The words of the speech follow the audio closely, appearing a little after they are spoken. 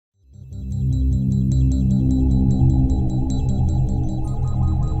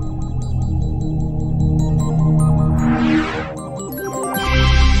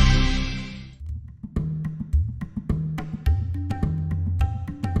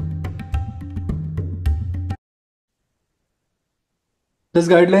This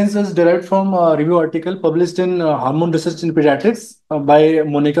guidelines is derived from a review article published in Hormone Research in Pediatrics by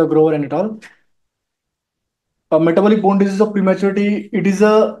Monica Grover and et al. Metabolic bone disease of prematurity, it is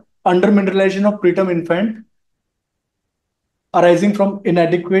a undermineralization of preterm infant arising from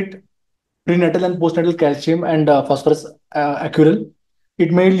inadequate prenatal and postnatal calcium and phosphorus accrual.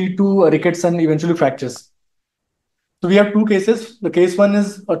 It may lead to rickets and eventually fractures. So we have two cases. The case one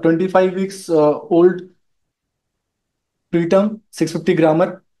is a 25 weeks old preterm 650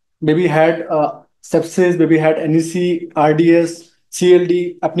 grammer. Baby had sepsis, baby had NEC, RDS,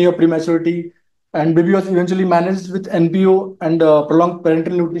 CLD, apnea of prematurity, and baby was eventually managed with NPO and prolonged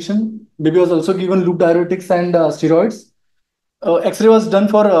parenteral nutrition. Baby was also given loop diuretics and steroids. X-ray was done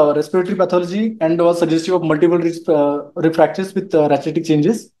for respiratory pathology and was suggestive of multiple risk fractures with rachitic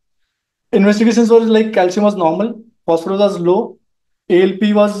changes. Investigations were like calcium was normal, phosphorus was low,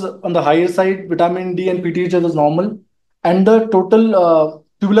 ALP was on the higher side, vitamin D and PTH was normal, and the total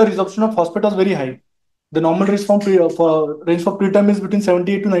tubular resorption of phosphate was very high. The normal range for range for preterm is between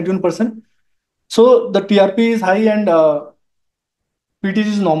 78 to 91%. So the TRP is high and PTH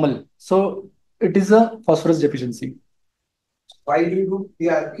is normal. So it is a phosphorus deficiency. Why do you do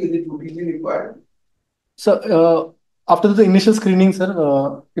TRP? Is it routinely required? So after the initial screening,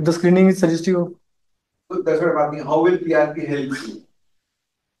 sir, if the screening is suggestive of So that's what I'm asking. How will TRP help you?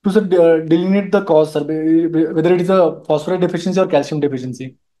 to delineate the cause, sir, whether it is a phosphorus deficiency or calcium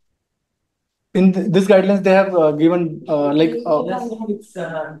deficiency. In this guidelines, they have given like Yes, if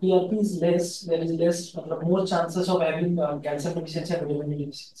TRP is less, there is less, more chances of having calcium deficiency and vitamin D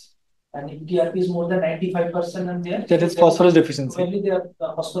deficiency. And if TRP is more than 95% and there, that is phosphorus deficiency. only they are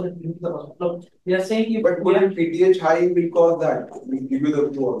phosphorus. They are saying if But wouldn't PTH high will cause that? We give you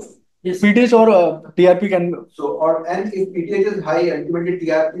the two also. yes, PTH or TRP can. So, or and if PTH is high, ultimately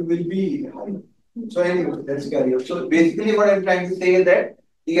TRP will be high. So anyway, let's carry on. So basically what I'm trying to say is that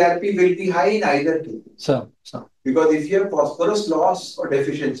TRP will be high in either case. Sir. Because if you have phosphorus loss or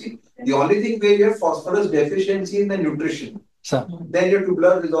deficiency, the only thing where you have phosphorus deficiency in the nutrition, Sir. then your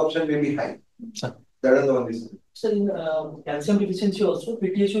tubular resorption may be high. Sir. That is the only thing. So in calcium deficiency also,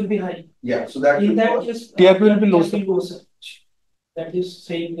 PTH will be high. Yeah, so that in that case, TRP will be low. That is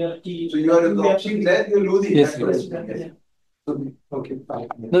saying that so you are resorption less, you lose it. Yes. Okay, fine.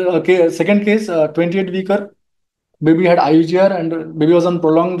 Okay, second case, 28 weeker. Baby had IUGR and baby was on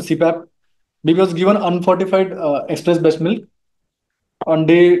prolonged CPAP. Baby was given unfortified express breast milk. On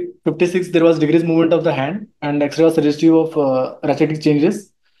day 56, there was decreased movement of the hand and X-ray was suggestive of rachitic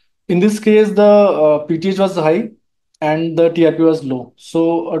changes. In this case, the PTH was high and the TRP was low.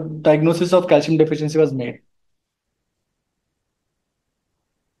 So a diagnosis of calcium deficiency was made.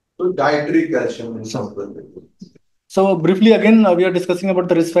 So dietary calcium. So briefly again, we are discussing about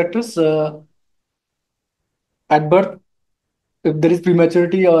the risk factors. At birth, if there is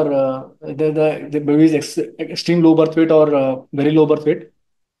prematurity or the baby is extreme low birth weight or very low birth weight,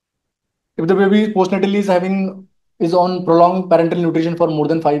 if the baby postnatally is on prolonged parenteral nutrition for more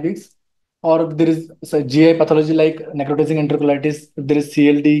than 5 weeks, or if there is GI pathology like necrotizing enterocolitis, if there is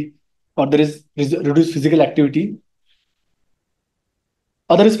CLD, or there is reduced physical activity.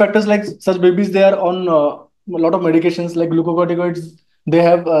 Other risk factors like such babies, they are on a lot of medications like glucocorticoids.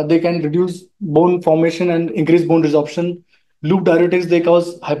 They can reduce bone formation and increase bone resorption. Loop diuretics, they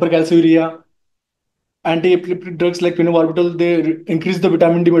cause hypercalciuria. Anti-epileptic drugs like phenobarbital, they increase the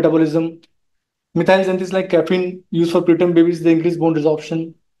vitamin D metabolism. Methyl xanthines like caffeine used for preterm babies, they increase bone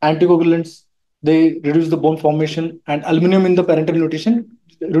resorption. Anticoagulants, they reduce the bone formation. And aluminum in the parenteral nutrition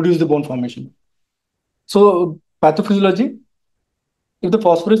reduce the bone formation. So pathophysiology, if the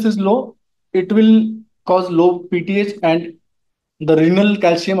phosphorus is low, it will cause low PTH and the renal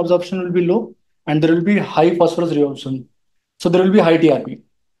calcium absorption will be low and there will be high phosphorus reabsorption. So there will be high TRP.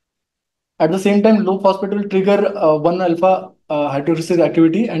 At the same time, low phosphate will trigger 1-alpha hydrolysis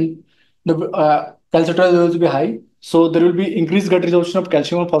activity and the calcitriol levels will be high. So there will be increased gut resorption of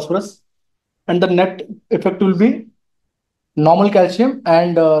calcium and phosphorus. And the net effect will be normal calcium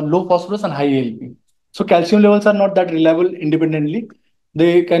and low phosphorus and high ALP. So calcium levels are not that reliable independently.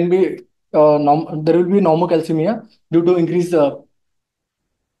 They can be, there will be normocalcemia due to increased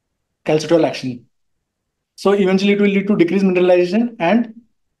calcitriol action. So eventually it will lead to decreased mineralization and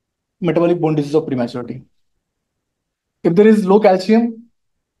metabolic bone disease of prematurity. If there is low calcium,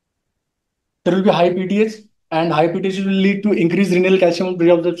 there will be high PTH and high PTH will lead to increased renal calcium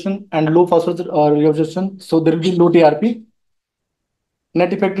reabsorption and low phosphorus reabsorption. So there will be low TRP.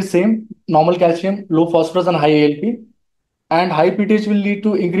 Net effect is same, normal calcium, low phosphorus and high ALP. And high PTH will lead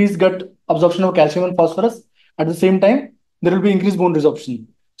to increased gut absorption of calcium and phosphorus. At the same time, there will be increased bone resorption.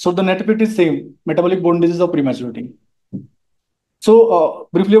 So the net effect is same, metabolic bone disease of prematurity. So,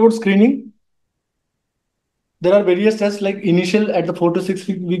 briefly about screening, there are various tests like initial at the 4 to 6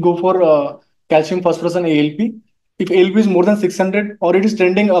 week, we go for calcium, phosphorus, and ALP. If ALP is more than 600 or it is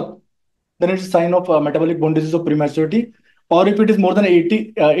trending up, then it's a sign of metabolic bone disease of prematurity. Or if it is more than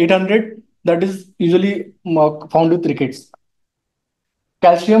 800, that is usually found with rickets.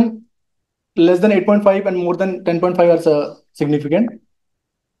 Calcium less than 8.5 and more than 10.5 are significant.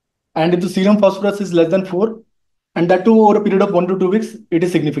 And if the serum phosphorus is less than 4, and that too over a period of 1 to 2 weeks, it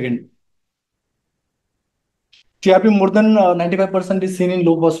is significant. TRP more than 95% is seen in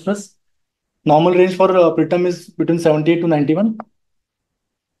low phosphorus. Normal range for preterm is between 78 to 91.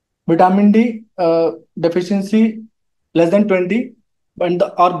 Vitamin D deficiency less than 20, and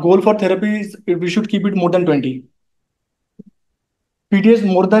our goal for therapy is we should keep it more than 20. PTH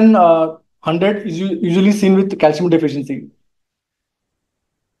more than 100 is usually seen with calcium deficiency.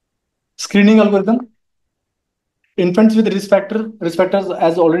 Screening algorithm. Infants with risk factors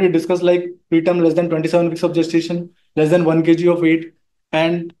as already discussed, like preterm less than 27 weeks of gestation, less than 1 kg of weight,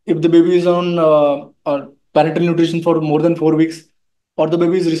 and if the baby is on parenteral nutrition for more than 4 weeks, or the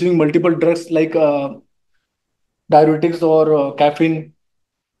baby is receiving multiple drugs like diuretics or caffeine,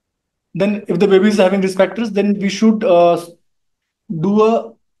 then if the baby is having risk factors, then we should do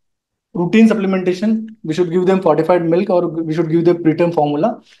a routine supplementation. We should give them fortified milk or we should give them preterm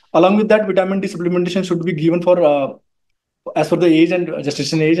formula. Along with that, vitamin D supplementation should be given for as per the age and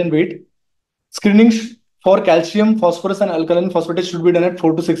gestation age and weight. Screening for calcium, phosphorus, and alkaline phosphatase should be done at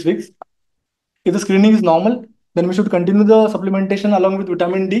 4 to 6 weeks. If the screening is normal, then we should continue the supplementation along with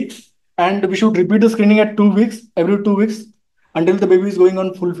vitamin D, and we should repeat the screening at 2 weeks, every 2 weeks, until the baby is going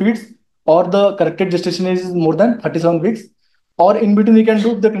on full feeds or the corrected gestation age is more than 37 weeks, or in between we can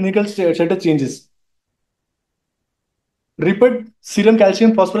do the clinical status changes. Repeat serum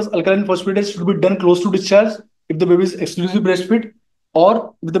calcium, phosphorus, alkaline phosphatase should be done close to discharge if the baby is exclusive breastfeed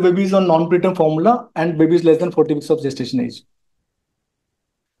or if the baby is on non-preterm formula and baby is less than 40 weeks of gestation age.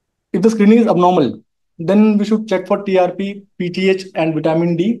 If the screening is abnormal, then we should check for TRP, PTH, and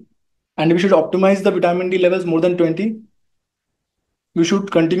vitamin D, and we should optimize the vitamin D levels more than 20. We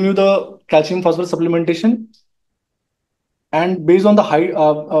should continue the calcium phosphorus supplementation, and based on the high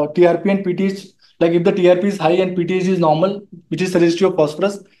TRP and PTH, like if the TRP is high and PTH is normal, which is suggestive of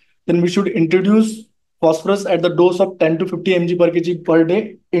phosphorus, then we should introduce phosphorus at the dose of 10 to 50 mg per kg per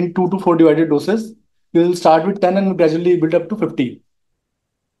day in 2 to 4 divided doses. We will start with 10 and gradually build up to 50.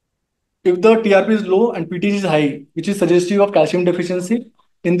 If the TRP is low and PTH is high, which is suggestive of calcium deficiency,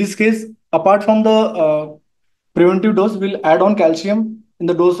 in this case, apart from the preventive dose, we'll add on calcium in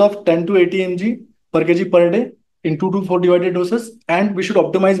the dose of 10 to 80 mg per kg per day in 2 to 4 divided doses, and we should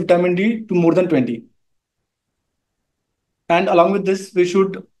optimize vitamin D to more than 20. And along with this, we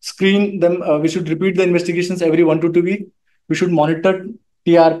should screen them. We should repeat the investigations every 1 to 2 weeks. We should monitor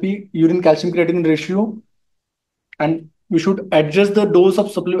TRP, urine calcium creatinine ratio, and we should adjust the dose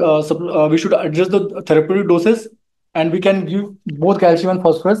of we should adjust the therapeutic doses, and we can give both calcium and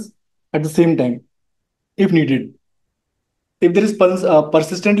phosphorus at the same time if needed. If there is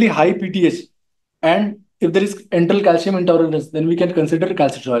persistently high PTH and if there is enteral calcium intolerance, then we can consider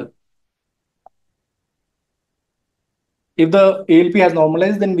calcitriol. If the ALP has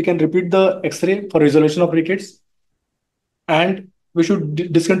normalized, then we can repeat the X-ray for resolution of rickets, and we should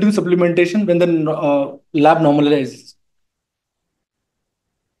discontinue supplementation when the lab normalizes.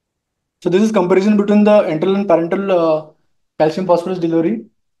 So this is comparison between the enteral and parental calcium phosphorus delivery.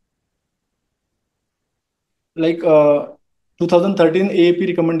 Like 2013 AAP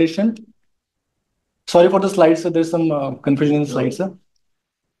recommendation. Sorry for the slides, so there's some confusion in the slides.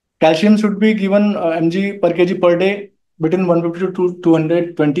 Calcium should be given mg per kg per day between 150 to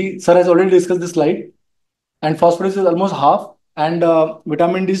 220. Sir has already discussed this slide. And phosphorus is almost half, and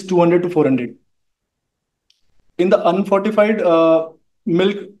vitamin D is 200 to 400. In the unfortified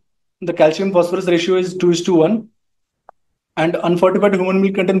milk, the calcium phosphorus ratio is 2:1. And unfortified human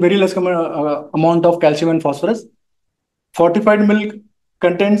milk contains very less amount of calcium and phosphorus. Fortified milk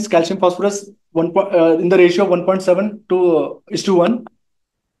contains calcium phosphorus in the ratio of 1.7 to 1.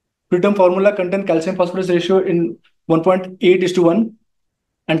 Preterm formula contains calcium phosphorus ratio in 1.8:1.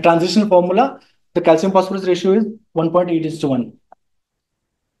 And transition formula, the calcium phosphorus ratio is 1.8:1.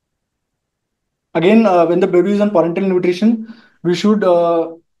 Again, when the baby is on parenteral nutrition, we should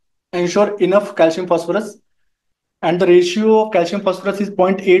ensure enough calcium phosphorus, and the ratio of calcium phosphorus is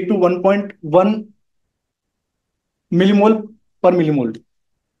 0.8 to 1.1 millimole per millimole.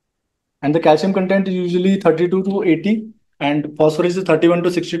 And the calcium content is usually 32 to 80, and phosphorus is 31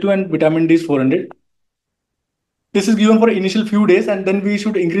 to 62, and vitamin D is 400. This is given for initial few days, and then we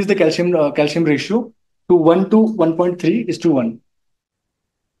should increase the calcium ratio to 1 to 1.3:1.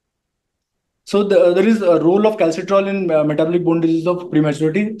 There is a role of calcitrol in metabolic bone disease of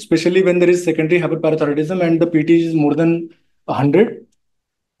prematurity, especially when there is secondary hyperparathyroidism and the PT is more than 100.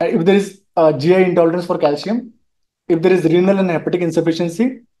 If there is GI intolerance for calcium, if there is renal and hepatic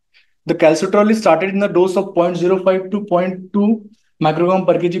insufficiency, the calcitrol is started in the dose of 0.05 to zero point 0.2 microgram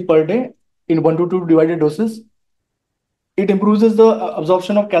per kg per day in 1 to 2 divided doses. It improves the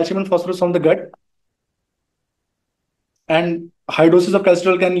absorption of calcium and phosphorus from the gut. And high doses of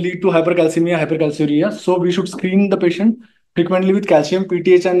calcitrol can lead to hypercalcemia, hypercalciuria. So we should screen the patient frequently with calcium,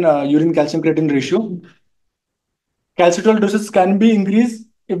 PTH, and urine calcium creatine ratio. Calcitrol doses can be increased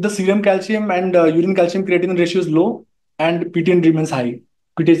if the serum calcium and urine calcium creatine ratio is low and PTN remains high.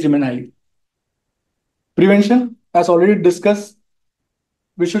 PTH remain high. Prevention, as already discussed,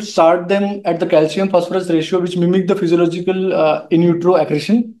 we should start them at the calcium phosphorus ratio, which mimic the physiological in utero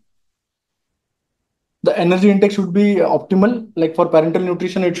accretion. The energy intake should be optimal. Like for parental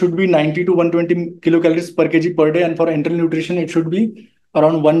nutrition, it should be 90 to 120 kilocalories per kg per day, and for enteral nutrition, it should be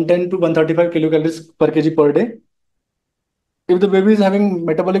around 110 to 135 kilocalories per kg per day. If the baby is having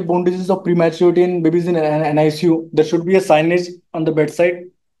metabolic bone disease of prematurity and baby is in an ICU, there should be a signage on the bedside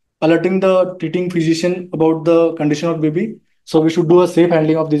alerting the treating physician about the condition of baby. So we should do a safe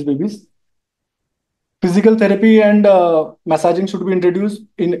handling of these babies. Physical therapy and massaging should be introduced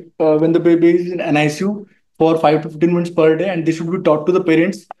in when the baby is in an ICU for 5 to 15 minutes per day, and they should be taught to the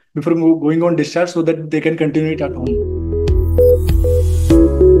parents before going on discharge so that they can continue it at home.